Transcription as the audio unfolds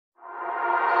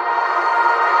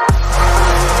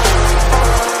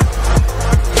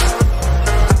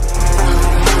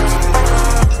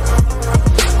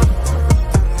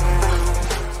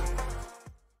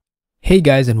Hey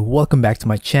guys, and welcome back to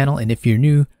my channel, and if you're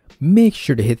new, make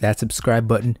sure to hit that subscribe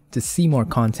button to see more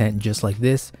content just like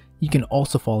this. You can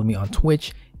also follow me on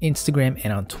Twitch, Instagram,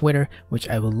 and on Twitter, which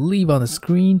I will leave on the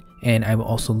screen, and I will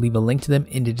also leave a link to them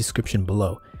in the description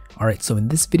below. Alright, so in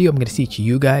this video I'm going to teach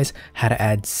you guys how to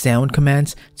add sound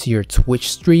commands to your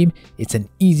Twitch stream. It's an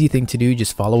easy thing to do,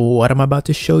 just follow what I'm about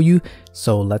to show you,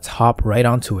 so let's hop right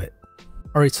onto it.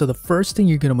 Alright, so the first thing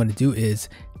you're going to want to do is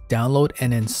download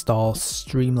and install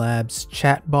Streamlabs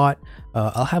chatbot.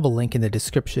 I'll have a link in the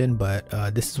description, but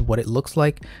this is what it looks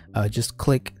like. Just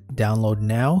click download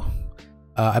now.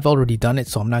 I've already done it,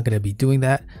 so I'm not going to be doing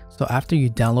that. So after you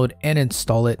download and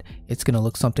install it, it's going to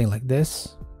look something like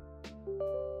this.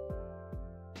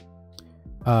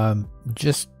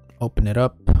 Just open it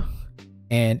up,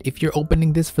 and if you're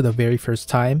opening this for the very first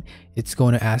time, it's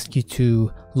going to ask you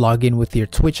to log in with your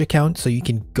Twitch account, so you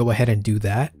can go ahead and do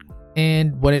that.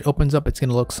 And when it opens up, it's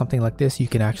going to look something like this. You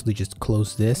can actually just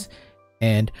close this,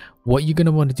 and what you're going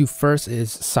to want to do first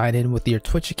is sign in with your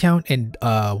Twitch account. And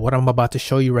what I'm about to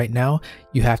show you right now,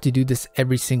 you have to do this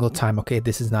every single time. Okay,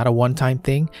 this is not a one-time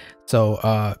thing,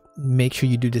 so make sure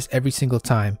you do this every single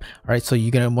time. All right, so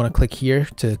you're going to want to click here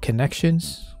to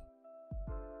connections,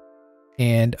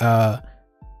 and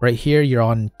right here you're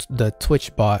on the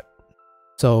Twitch bot,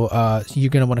 so you're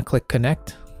going to want to click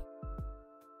connect.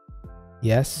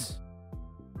 Yes.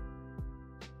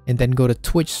 And then go to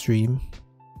Twitch stream,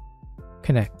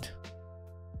 connect.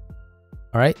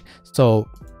 All right, so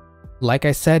like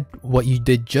I said, what you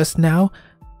did just now,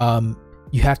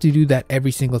 you have to do that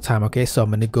every single time. Okay, so I'm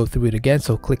going to go through it again.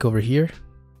 So click over here,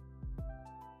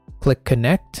 click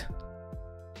connect,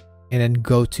 and then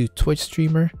go to Twitch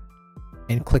streamer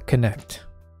and click connect.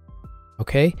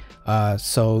 Okay,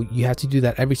 so you have to do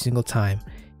that every single time.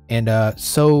 And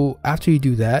so after you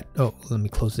do that, oh, let me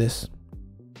close this.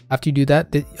 After you do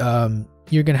that,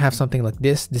 you're going to have something like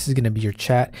this. This is going to be your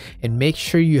chat, and make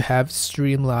sure you have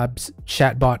Streamlabs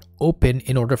chatbot open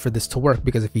in order for this to work,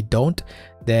 because if you don't,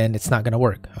 then it's not going to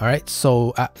work. All right,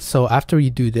 so after you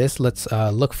do this, let's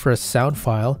look for a sound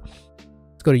file.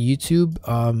 Let's go to YouTube.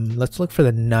 Let's look for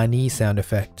the Nani sound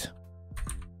effect.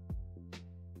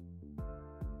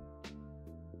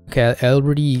 Okay, I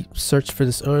already searched for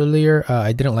this earlier.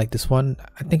 I didn't like this one.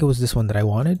 I think it was this one that I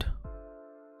wanted.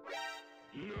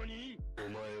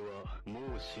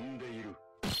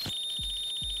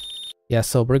 Yeah,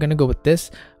 so we're gonna go with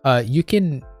this. You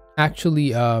can actually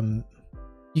download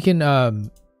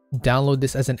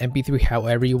this as an MP3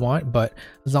 however you want, but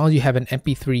as long as you have an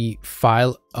MP3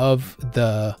 file of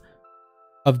the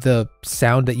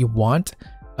sound that you want,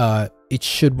 it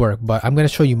should work. But I'm going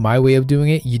to show you my way of doing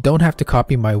it. You don't have to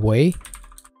copy my way,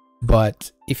 but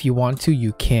if you want to,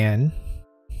 you can.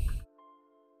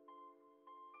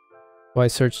 So I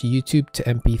searched YouTube to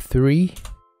MP3.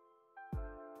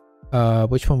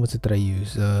 Which one was it that I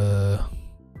used? I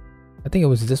think it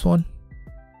was this one.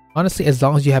 Honestly, as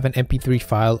long as you have an MP3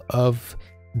 file of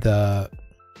the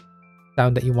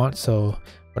sound that you want. So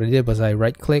what I did was I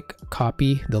right click,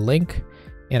 copy the link,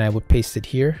 and I would paste it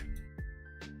here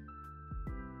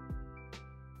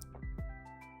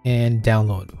and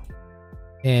download.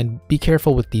 And be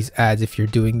careful with these ads if you're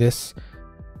doing this.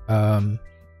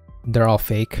 They're all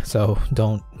fake, so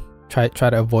don't try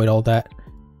to avoid all that.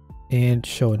 And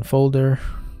show in folder.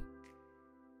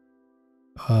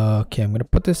 Okay, I'm gonna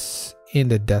put this in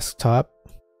the desktop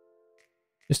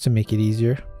just to make it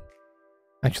easier.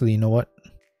 Actually, you know what?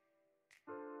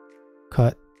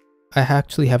 Cut. I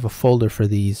actually have a folder for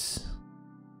these.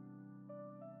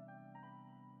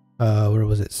 Where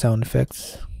was it? Sound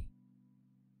effects.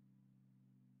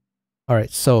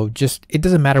 Alright, so just, it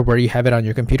doesn't matter where you have it on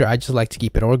your computer. I just like to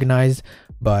keep it organized,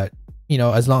 but you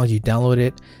know, as long as you download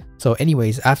it. So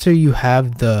anyways, after you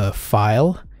have the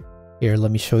file, here,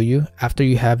 let me show you. After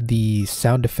you have the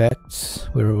sound effects,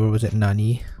 where was it?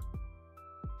 Nani?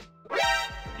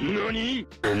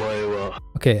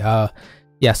 Okay,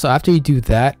 yeah, so after you do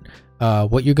that,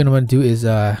 what you're gonna want to do is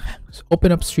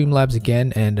open up Streamlabs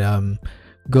again and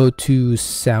go to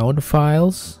sound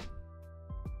files,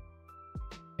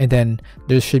 and then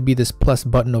there should be this plus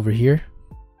button over here,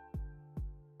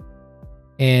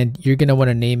 and you're gonna want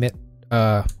to name it,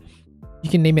 you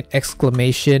can name it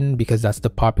exclamation because that's the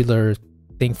popular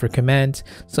thing for commands.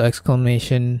 So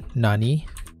exclamation Nani,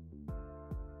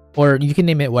 or you can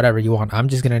name it whatever you want. I'm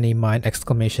just gonna name mine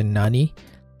exclamation Nani.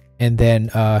 And then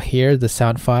here, the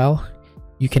sound file,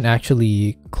 you can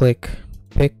actually click,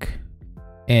 pick,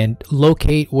 and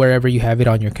locate wherever you have it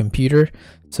on your computer.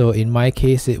 So in my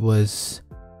case, it was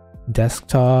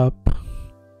desktop,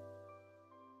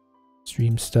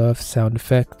 stream stuff, sound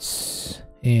effects,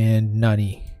 and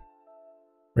Nani.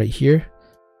 right here.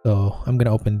 So I'm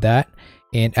gonna open that,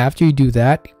 and after you do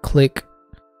that, click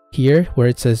here where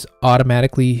it says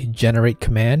automatically generate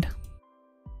command.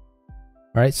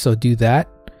 All right, so do that.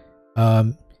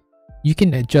 You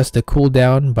can adjust the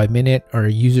cooldown by minute or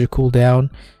user cooldown.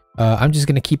 I'm just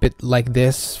gonna keep it like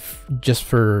this just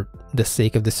for the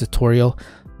sake of this tutorial,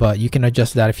 but you can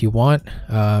adjust that if you want.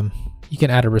 You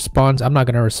can add a response. I'm not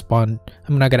gonna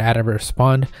add a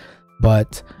respond,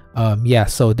 but yeah,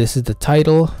 so this is the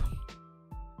title,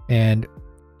 and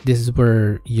this is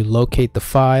where you locate the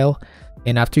file,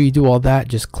 and after you do all that,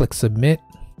 just click submit,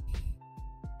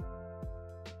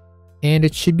 and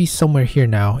it should be somewhere here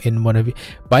now in one of you.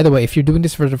 By the way, if you're doing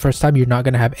this for the first time, you're not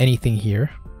gonna have anything here,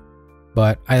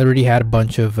 but I already had a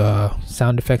bunch of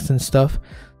sound effects and stuff,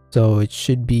 so it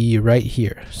should be right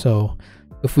here. So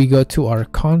if we go to our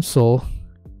console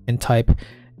and type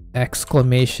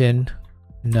exclamation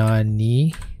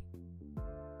nani,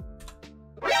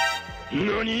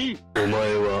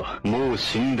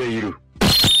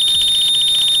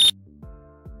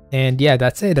 and yeah,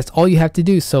 that's it. That's all you have to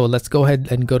do. So let's go ahead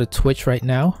and go to Twitch right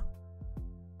now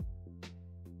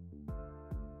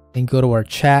and go to our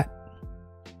chat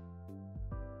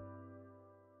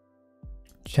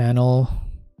channel,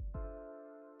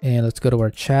 and let's go to our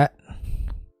chat.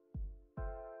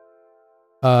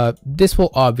 This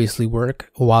will obviously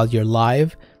work while you're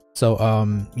live. So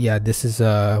yeah, this is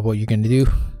what you're gonna do.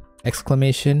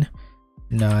 Exclamation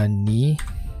nani,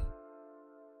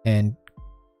 and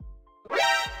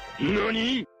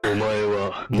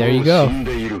there you go.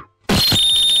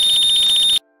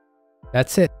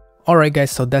 That's it. Alright guys,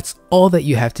 so that's all that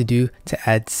you have to do to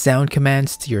add sound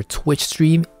commands to your Twitch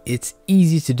stream. It's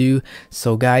easy to do.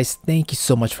 So guys, thank you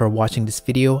so much for watching this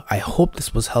video. I hope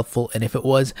this was helpful, and if it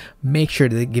was, make sure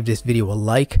to give this video a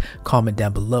like, comment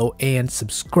down below, and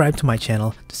subscribe to my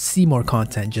channel to see more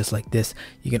content just like this.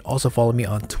 You can also follow me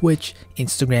on Twitch,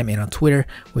 Instagram, and on Twitter,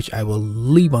 which I will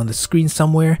leave on the screen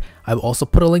somewhere. I will also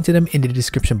put a link to them in the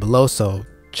description below, so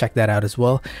check that out as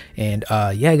well. And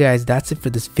yeah guys, that's it for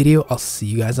this video. I'll see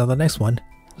you guys on the next one.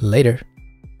 Later.